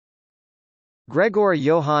Gregor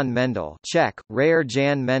Johann Mendel, Czech, Rayer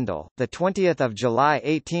Jan Mendel, the 20th of July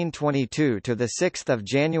 1822 to the 6th of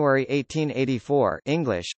January 1884,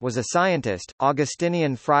 English, was a scientist,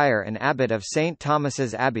 Augustinian friar and abbot of St.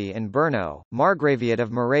 Thomas's Abbey in Brno, Margraviate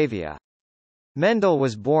of Moravia. Mendel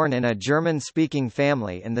was born in a German-speaking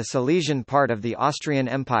family in the Silesian part of the Austrian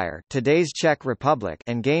Empire, today's Czech Republic,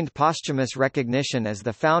 and gained posthumous recognition as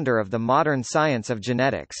the founder of the modern science of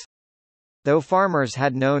genetics. Though farmers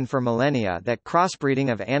had known for millennia that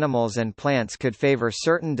crossbreeding of animals and plants could favor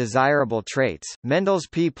certain desirable traits, Mendel's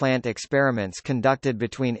pea plant experiments conducted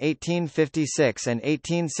between 1856 and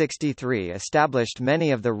 1863 established many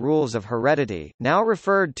of the rules of heredity, now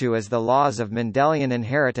referred to as the laws of Mendelian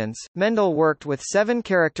inheritance. Mendel worked with 7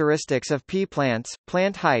 characteristics of pea plants: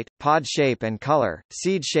 plant height, pod shape and color,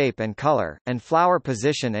 seed shape and color, and flower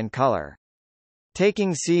position and color.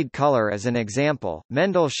 Taking seed color as an example,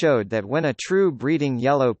 Mendel showed that when a true breeding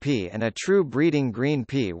yellow pea and a true breeding green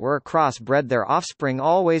pea were crossbred, their offspring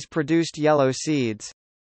always produced yellow seeds.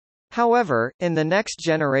 However, in the next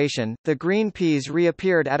generation, the green peas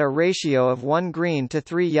reappeared at a ratio of 1 green to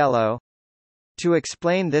 3 yellow. To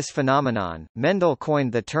explain this phenomenon, Mendel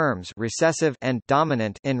coined the terms recessive and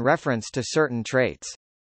dominant in reference to certain traits.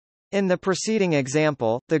 In the preceding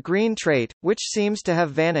example, the green trait, which seems to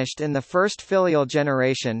have vanished in the first filial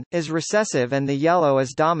generation, is recessive and the yellow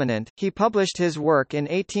is dominant. He published his work in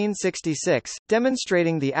 1866,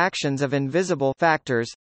 demonstrating the actions of invisible factors,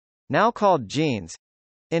 now called genes,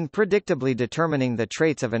 in predictably determining the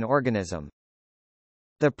traits of an organism.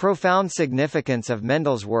 The profound significance of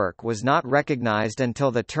Mendel's work was not recognized until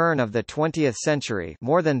the turn of the 20th century,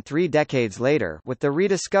 more than 3 decades later, with the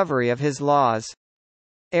rediscovery of his laws.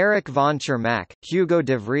 Erich von Tschermak, Hugo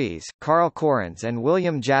de Vries, Karl Correns and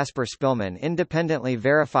William Jasper Spillman independently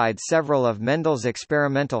verified several of Mendel's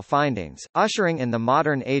experimental findings, ushering in the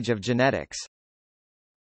modern age of genetics.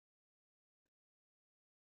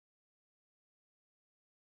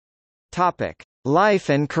 Topic: Life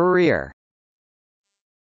and career.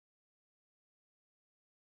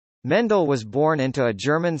 Mendel was born into a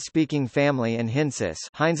German-speaking family in Hinsis,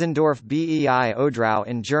 Heinzendorf bei Odrau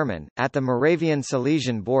in German, at the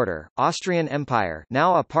Moravian-Silesian border, Austrian Empire,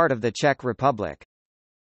 now a part of the Czech Republic.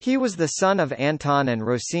 He was the son of Anton and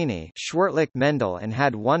Rossini Schwertlich Mendel and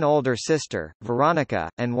had 1 older sister, Veronica,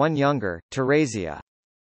 and 1 younger, Teresia.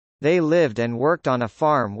 They lived and worked on a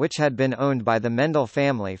farm which had been owned by the Mendel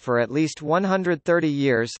family for at least 130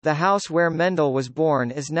 years. The house where Mendel was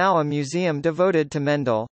born is now a museum devoted to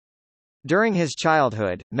Mendel. During his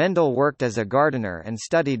childhood, Mendel worked as a gardener and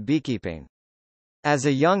studied beekeeping. As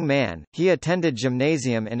a young man, he attended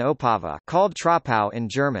gymnasium in Opava, called Troppau in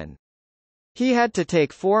German. He had to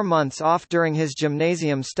take 4 months off during his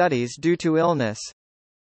gymnasium studies due to illness.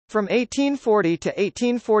 From 1840 to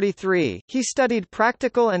 1843, he studied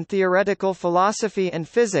practical and theoretical philosophy and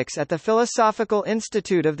physics at the Philosophical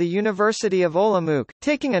Institute of the University of Olomouc,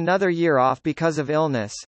 taking another year off because of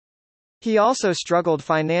illness. He also struggled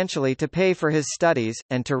financially to pay for his studies,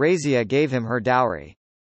 and Teresia gave him her dowry.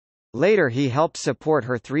 Later he helped support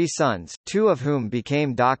her 3 sons, 2 of whom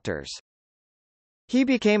became doctors. He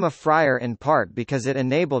became a friar in part because it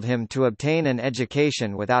enabled him to obtain an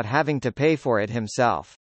education without having to pay for it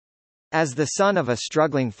himself. As the son of a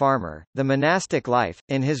struggling farmer, the monastic life,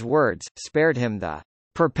 in his words, spared him the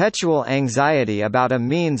perpetual anxiety about a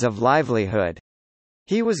means of livelihood.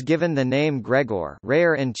 He was given the name Gregor,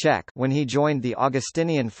 Rayer in Czech, when he joined the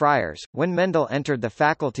Augustinian friars. When Mendel entered the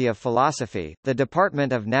Faculty of Philosophy, the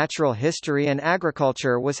Department of Natural History and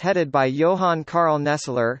Agriculture was headed by Johann Karl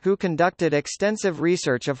Nesseler, who conducted extensive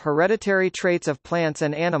research of hereditary traits of plants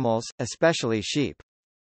and animals, especially sheep.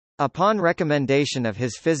 Upon recommendation of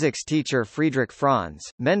his physics teacher Friedrich Franz,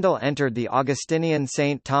 Mendel entered the Augustinian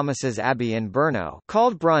St. Thomas's Abbey in Brno,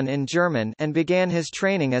 called Brunn in German, and began his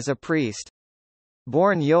training as a priest.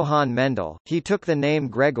 Born Johann Mendel, he took the name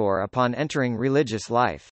Gregor upon entering religious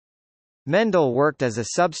life. Mendel worked as a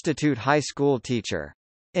substitute high school teacher.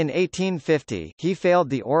 In 1850, he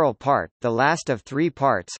failed the oral part, the last of 3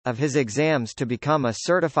 parts, of his exams to become a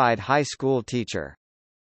certified high school teacher.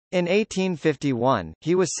 In 1851,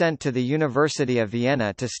 he was sent to the University of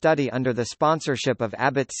Vienna to study under the sponsorship of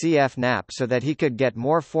Abbot C.F. Knapp so that he could get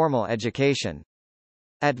more formal education.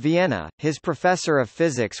 At Vienna, his professor of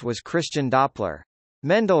physics was Christian Doppler.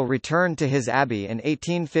 Mendel returned to his abbey in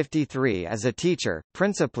 1853 as a teacher,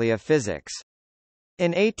 principally of physics.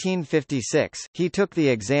 In 1856, he took the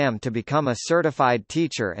exam to become a certified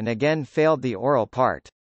teacher and again failed the oral part.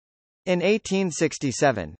 In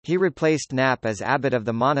 1867, he replaced Knapp as abbot of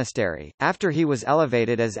the monastery. After he was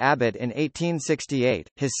elevated as abbot in 1868,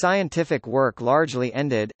 his scientific work largely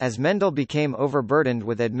ended, as Mendel became overburdened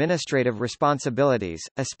with administrative responsibilities,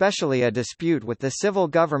 especially a dispute with the civil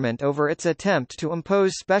government over its attempt to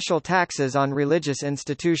impose special taxes on religious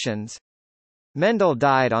institutions. Mendel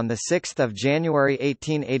died on 6 January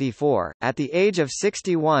 1884, at the age of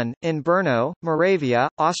 61, in Brno, Moravia,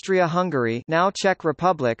 Austria-Hungary, now Czech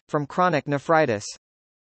Republic, from chronic nephritis.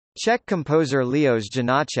 Czech composer Leos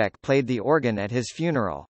Janáček played the organ at his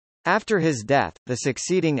funeral. After his death, the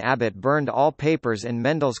succeeding abbot burned all papers in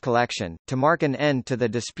Mendel's collection, to mark an end to the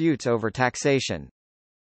disputes over taxation.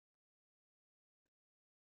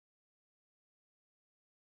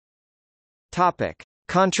 Topic: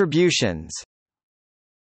 Contributions.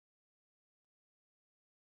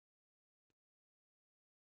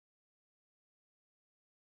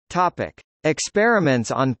 Topic: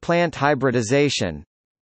 Experiments on plant hybridization.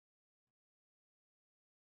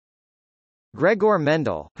 Gregor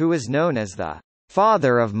Mendel, who is known as the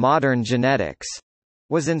father of modern genetics,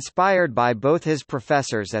 was inspired by both his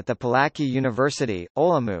professors at the Palacky University,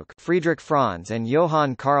 Olomouc, Friedrich Franz and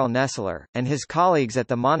Johann Karl Nesseler, and his colleagues at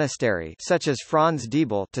the monastery such as Franz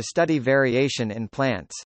Diebel to study variation in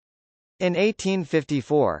plants. In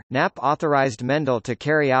 1854, Knapp authorized Mendel to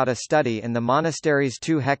carry out a study in the monastery's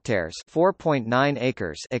 2 hectares (4.9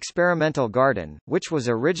 acres) experimental garden, which was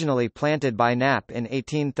originally planted by Knapp in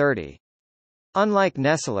 1830. Unlike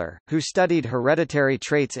Nesseler, who studied hereditary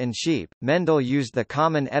traits in sheep, Mendel used the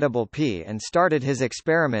common edible pea and started his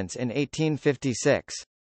experiments in 1856.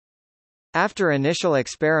 After initial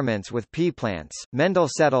experiments with pea plants, Mendel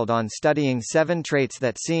settled on studying 7 traits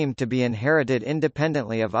that seemed to be inherited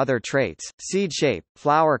independently of other traits: seed shape,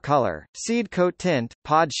 flower color, seed coat tint,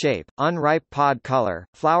 pod shape, unripe pod color,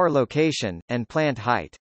 flower location, and plant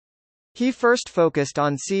height. He first focused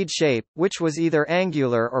on seed shape, which was either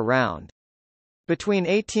angular or round. Between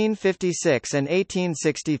 1856 and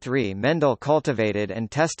 1863, Mendel cultivated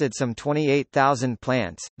and tested some 28,000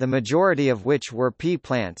 plants, the majority of which were pea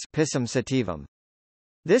plants, Pisum sativum.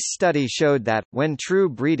 This study showed that, when true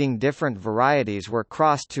breeding different varieties were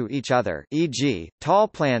crossed to each other, e.g., tall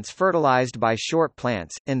plants fertilized by short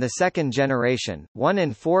plants, in the second generation, 1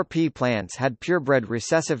 in 4 pea plants had purebred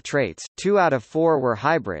recessive traits, 2 out of 4 were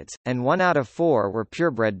hybrids, and 1 out of 4 were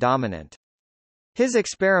purebred dominant. His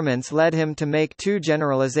experiments led him to make 2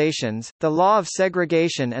 generalizations, the law of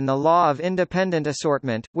segregation and the law of independent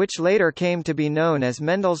assortment, which later came to be known as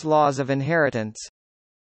Mendel's laws of inheritance.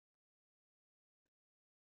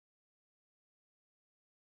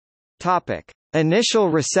 Topic: Initial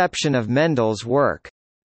reception of Mendel's work.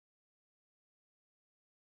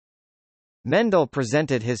 Mendel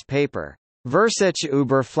presented his paper, Versuche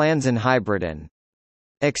über Pflanzenhybriden,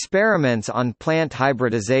 Experiments on Plant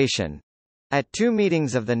Hybridization, at 2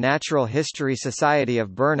 meetings of the Natural History Society of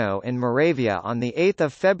Brno in Moravia on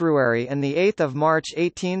 8 February and 8 March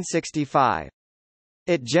 1865.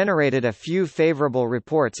 It generated a few favorable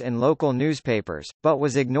reports in local newspapers, but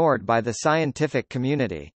was ignored by the scientific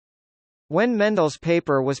community. When Mendel's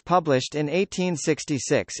paper was published in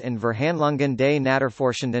 1866 in Verhandlungen des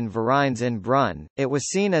Naturforschenden Vereins in Brunn, it was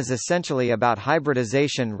seen as essentially about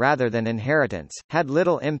hybridization rather than inheritance, had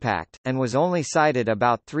little impact, and was only cited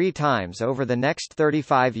about 3 times over the next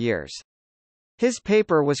 35 years. His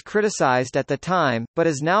paper was criticized at the time, but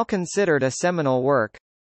is now considered a seminal work.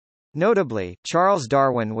 Notably, Charles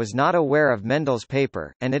Darwin was not aware of Mendel's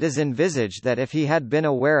paper, and it is envisaged that if he had been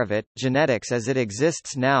aware of it, genetics as it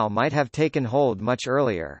exists now might have taken hold much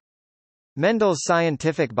earlier. Mendel's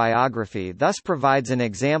scientific biography thus provides an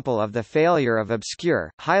example of the failure of obscure,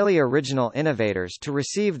 highly original innovators to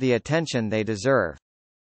receive the attention they deserve.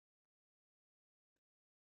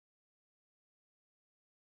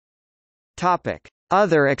 Topic: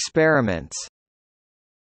 Other experiments.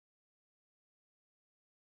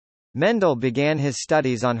 Mendel began his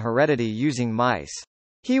studies on heredity using mice.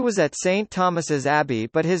 He was at St. Thomas's Abbey,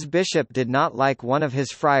 but his bishop did not like one of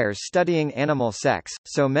his friars studying animal sex,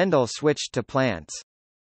 so Mendel switched to plants.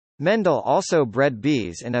 Mendel also bred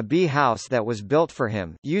bees in a bee house that was built for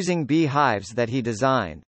him, using bee hives that he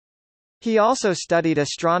designed. He also studied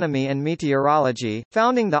astronomy and meteorology,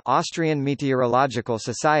 founding the Austrian Meteorological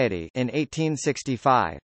Society in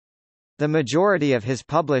 1865. The majority of his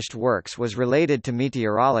published works was related to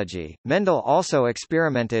meteorology. Mendel also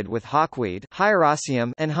experimented with hawkweed,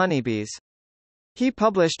 Hieracium, and honeybees. He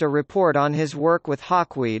published a report on his work with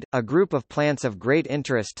hawkweed, a group of plants of great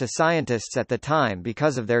interest to scientists at the time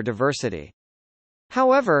because of their diversity.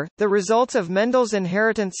 However, the results of Mendel's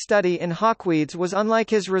inheritance study in hawkweeds was unlike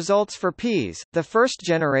his results for peas. The first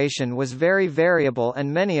generation was very variable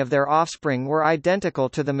and many of their offspring were identical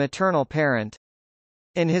to the maternal parent.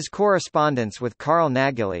 In his correspondence with Carl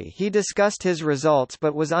Nageli, he discussed his results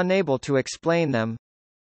but was unable to explain them.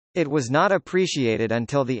 It was not appreciated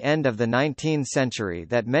until the end of the 19th century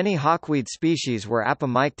that many hawkweed species were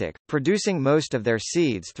apomictic, producing most of their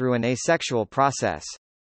seeds through an asexual process.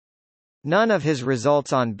 None of his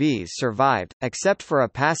results on bees survived, except for a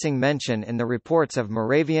passing mention in the reports of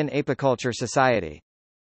Moravian Apiculture Society.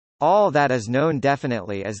 All that is known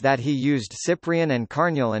definitely is that he used Cyprian and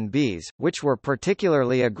Carniolan bees, which were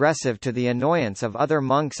particularly aggressive to the annoyance of other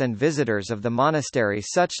monks and visitors of the monastery,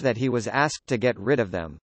 such that he was asked to get rid of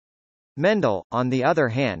them. Mendel, on the other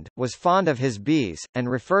hand, was fond of his bees, and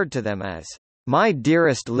referred to them as, "my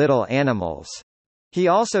dearest little animals." He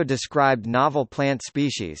also described novel plant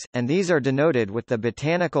species, and these are denoted with the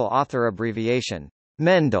botanical author abbreviation,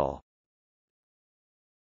 Mendel.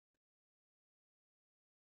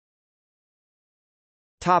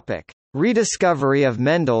 Topic: Rediscovery of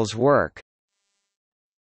Mendel's work.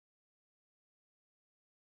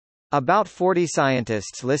 About 40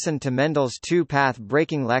 scientists listened to Mendel's two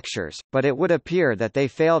path-breaking lectures, but it would appear that they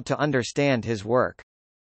failed to understand his work.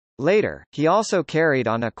 Later, he also carried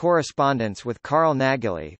on a correspondence with Carl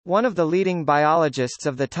Nageli, one of the leading biologists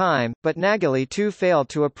of the time, but Nageli too failed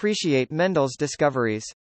to appreciate Mendel's discoveries.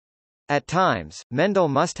 At times, Mendel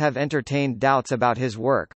must have entertained doubts about his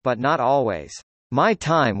work, but not always. "My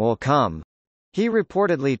time will come," he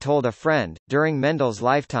reportedly told a friend. During Mendel's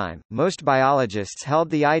lifetime, most biologists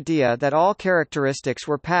held the idea that all characteristics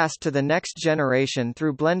were passed to the next generation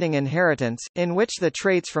through blending inheritance, in which the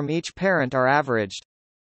traits from each parent are averaged.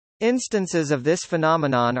 Instances of this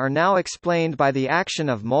phenomenon are now explained by the action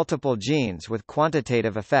of multiple genes with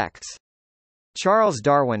quantitative effects. Charles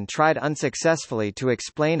Darwin tried unsuccessfully to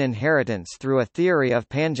explain inheritance through a theory of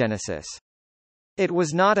pangenesis. It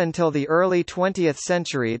was not until the early 20th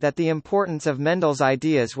century that the importance of Mendel's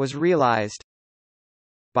ideas was realized.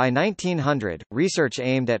 By 1900, research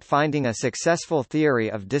aimed at finding a successful theory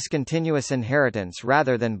of discontinuous inheritance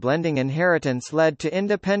rather than blending inheritance led to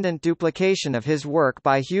independent duplication of his work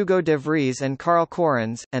by Hugo de Vries and Karl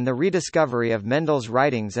Correns, and the rediscovery of Mendel's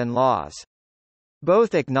writings and laws.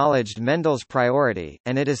 Both acknowledged Mendel's priority,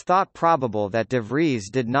 and it is thought probable that de Vries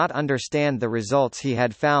did not understand the results he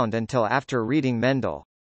had found until after reading Mendel.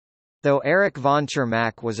 Though Erich von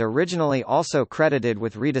Tschermak was originally also credited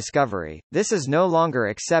with rediscovery, this is no longer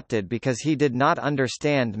accepted because he did not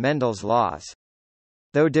understand Mendel's laws.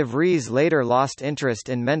 Though de Vries later lost interest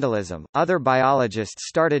in Mendelism, other biologists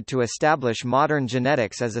started to establish modern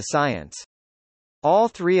genetics as a science. All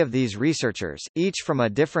three of these researchers, each from a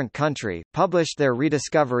different country, published their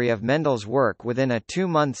rediscovery of Mendel's work within a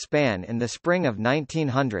 2-month span in the spring of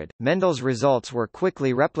 1900. Mendel's results were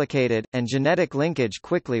quickly replicated, and genetic linkage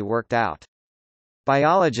quickly worked out.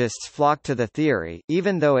 Biologists flocked to the theory,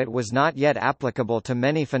 even though it was not yet applicable to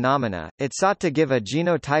many phenomena. It sought to give a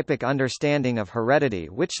genotypic understanding of heredity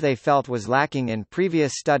which they felt was lacking in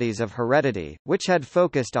previous studies of heredity, which had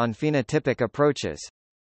focused on phenotypic approaches.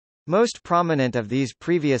 Most prominent of these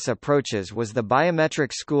previous approaches was the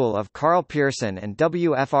biometric school of Carl Pearson and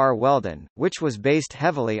W. F. R. Weldon, which was based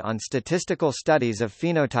heavily on statistical studies of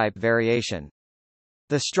phenotype variation.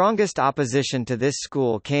 The strongest opposition to this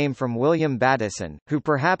school came from William Bateson, who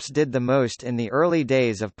perhaps did the most in the early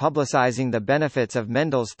days of publicizing the benefits of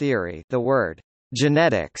Mendel's theory. The word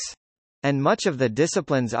genetics, and much of the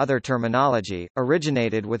discipline's other terminology,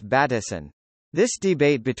 originated with Bateson. This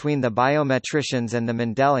debate between the biometricians and the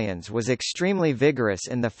Mendelians was extremely vigorous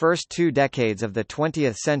in the first 2 decades of the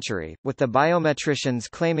 20th century, with the biometricians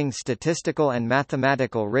claiming statistical and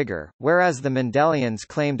mathematical rigor, whereas the Mendelians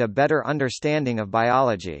claimed a better understanding of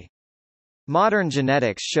biology. Modern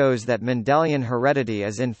genetics shows that Mendelian heredity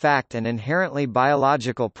is in fact an inherently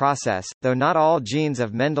biological process, though not all genes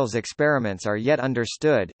of Mendel's experiments are yet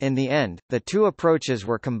understood. In the end, the two approaches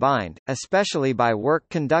were combined, especially by work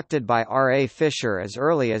conducted by R. A. Fisher as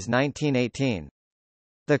early as 1918.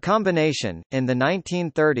 The combination, in the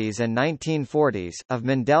 1930s and 1940s, of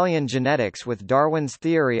Mendelian genetics with Darwin's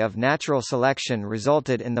theory of natural selection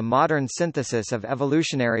resulted in the modern synthesis of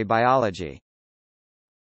evolutionary biology.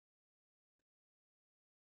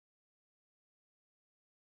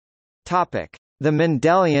 The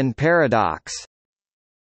Mendelian Paradox.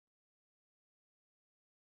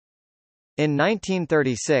 In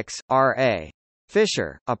 1936, R. A.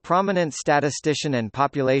 Fischer, a prominent statistician and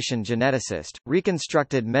population geneticist,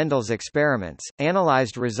 reconstructed Mendel's experiments,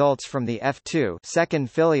 analyzed results from the F2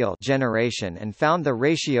 second filial generation and found the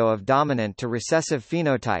ratio of dominant to recessive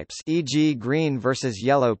phenotypes, e.g. green versus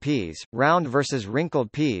yellow peas, round versus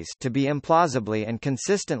wrinkled peas, to be implausibly and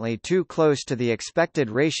consistently too close to the expected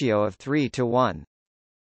ratio of 3:1.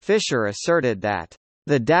 Fischer asserted that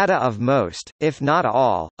the data of most, if not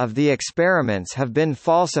all, of the experiments have been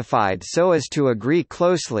falsified so as to agree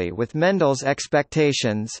closely with Mendel's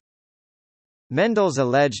expectations. Mendel's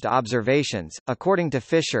alleged observations, according to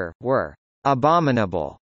Fischer, were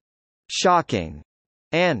abominable, shocking,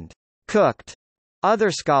 and cooked. Other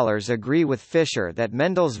scholars agree with Fischer that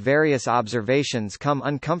Mendel's various observations come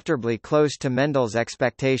uncomfortably close to Mendel's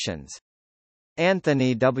expectations.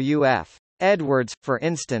 Anthony W.F. Edwards, for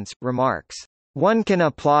instance, remarks, "One can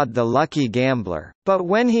applaud the lucky gambler, but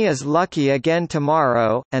when he is lucky again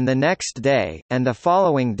tomorrow, and the next day, and the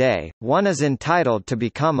following day, one is entitled to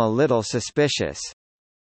become a little suspicious."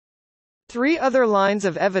 Three other lines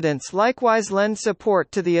of evidence likewise lend support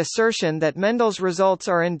to the assertion that Mendel's results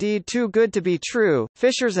are indeed too good to be true.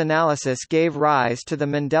 Fischer's analysis gave rise to the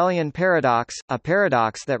Mendelian paradox, a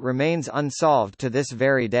paradox that remains unsolved to this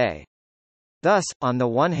very day. Thus, on the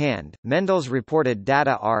one hand, Mendel's reported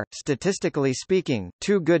data are, statistically speaking,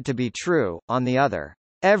 too good to be true. On the other,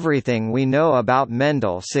 everything we know about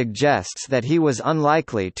Mendel suggests that he was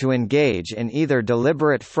unlikely to engage in either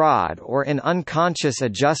deliberate fraud or in unconscious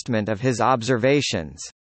adjustment of his observations.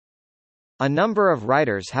 A number of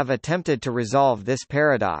writers have attempted to resolve this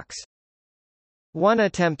paradox. One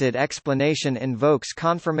attempted explanation invokes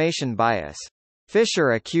confirmation bias.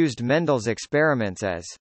 Fischer accused Mendel's experiments as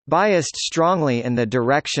biased strongly in the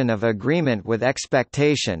direction of agreement with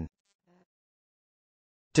expectation,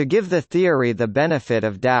 to give the theory the benefit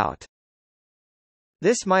of doubt.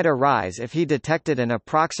 This might arise if he detected an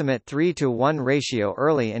approximate 3:1 ratio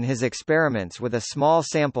early in his experiments with a small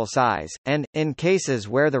sample size, and, in cases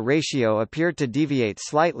where the ratio appeared to deviate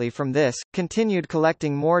slightly from this, continued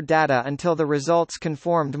collecting more data until the results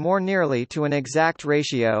conformed more nearly to an exact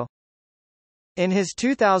ratio. In his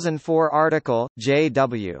 2004 article,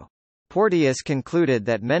 J.W. Porteous concluded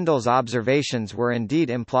that Mendel's observations were indeed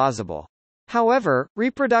implausible. However,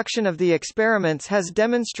 reproduction of the experiments has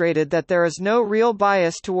demonstrated that there is no real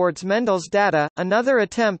bias towards Mendel's data. Another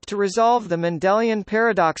attempt to resolve the Mendelian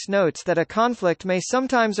paradox notes that a conflict may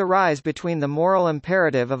sometimes arise between the moral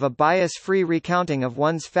imperative of a bias-free recounting of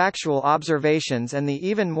one's factual observations and the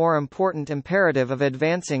even more important imperative of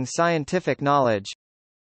advancing scientific knowledge.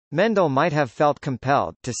 Mendel might have felt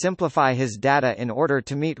compelled to simplify his data in order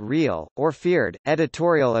to meet real, or feared,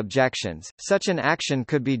 editorial objections. Such an action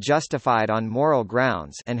could be justified on moral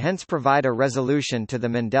grounds and hence provide a resolution to the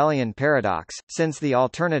Mendelian paradox, since the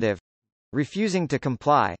alternative, refusing to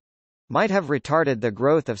comply, might have retarded the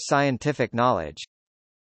growth of scientific knowledge.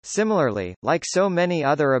 Similarly, like so many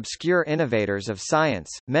other obscure innovators of science,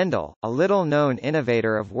 Mendel, a little-known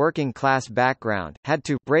innovator of working-class background, had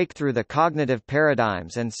to break through the cognitive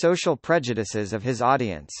paradigms and social prejudices of his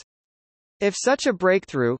audience. If such a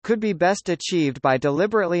breakthrough could be best achieved by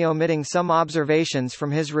deliberately omitting some observations from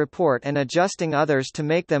his report and adjusting others to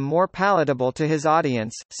make them more palatable to his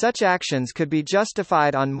audience, such actions could be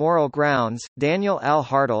justified on moral grounds. Daniel L.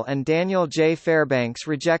 Hartle and Daniel J. Fairbanks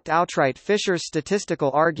reject outright Fischer's statistical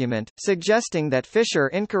argument, suggesting that Fischer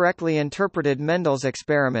incorrectly interpreted Mendel's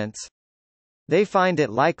experiments. They find it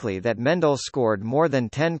likely that Mendel scored more than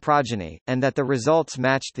 10 progeny, and that the results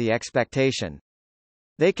matched the expectation.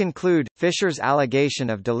 They conclude, Fischer's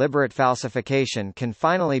allegation of deliberate falsification can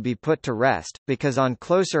finally be put to rest, because on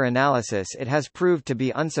closer analysis it has proved to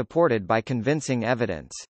be unsupported by convincing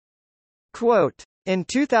evidence. Quote, in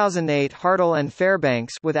 2008 Hartle and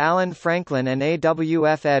Fairbanks with Alan Franklin and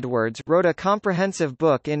A.W.F. Edwards wrote a comprehensive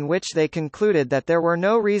book in which they concluded that there were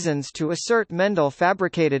no reasons to assert Mendel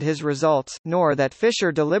fabricated his results, nor that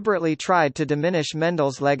Fischer deliberately tried to diminish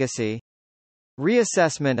Mendel's legacy.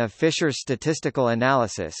 Reassessment of Fischer's statistical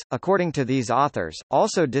analysis, according to these authors,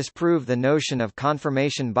 also disprove the notion of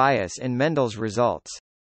confirmation bias in Mendel's results.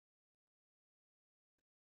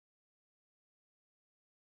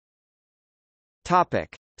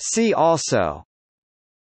 Topic. See also: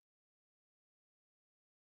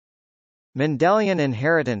 Mendelian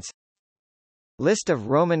inheritance, List of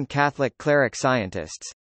Roman Catholic cleric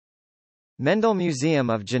scientists, Mendel Museum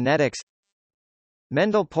of Genetics,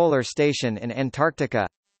 Mendel Polar Station in Antarctica,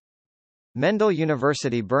 Mendel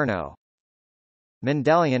University Brno,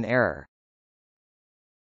 Mendelian error.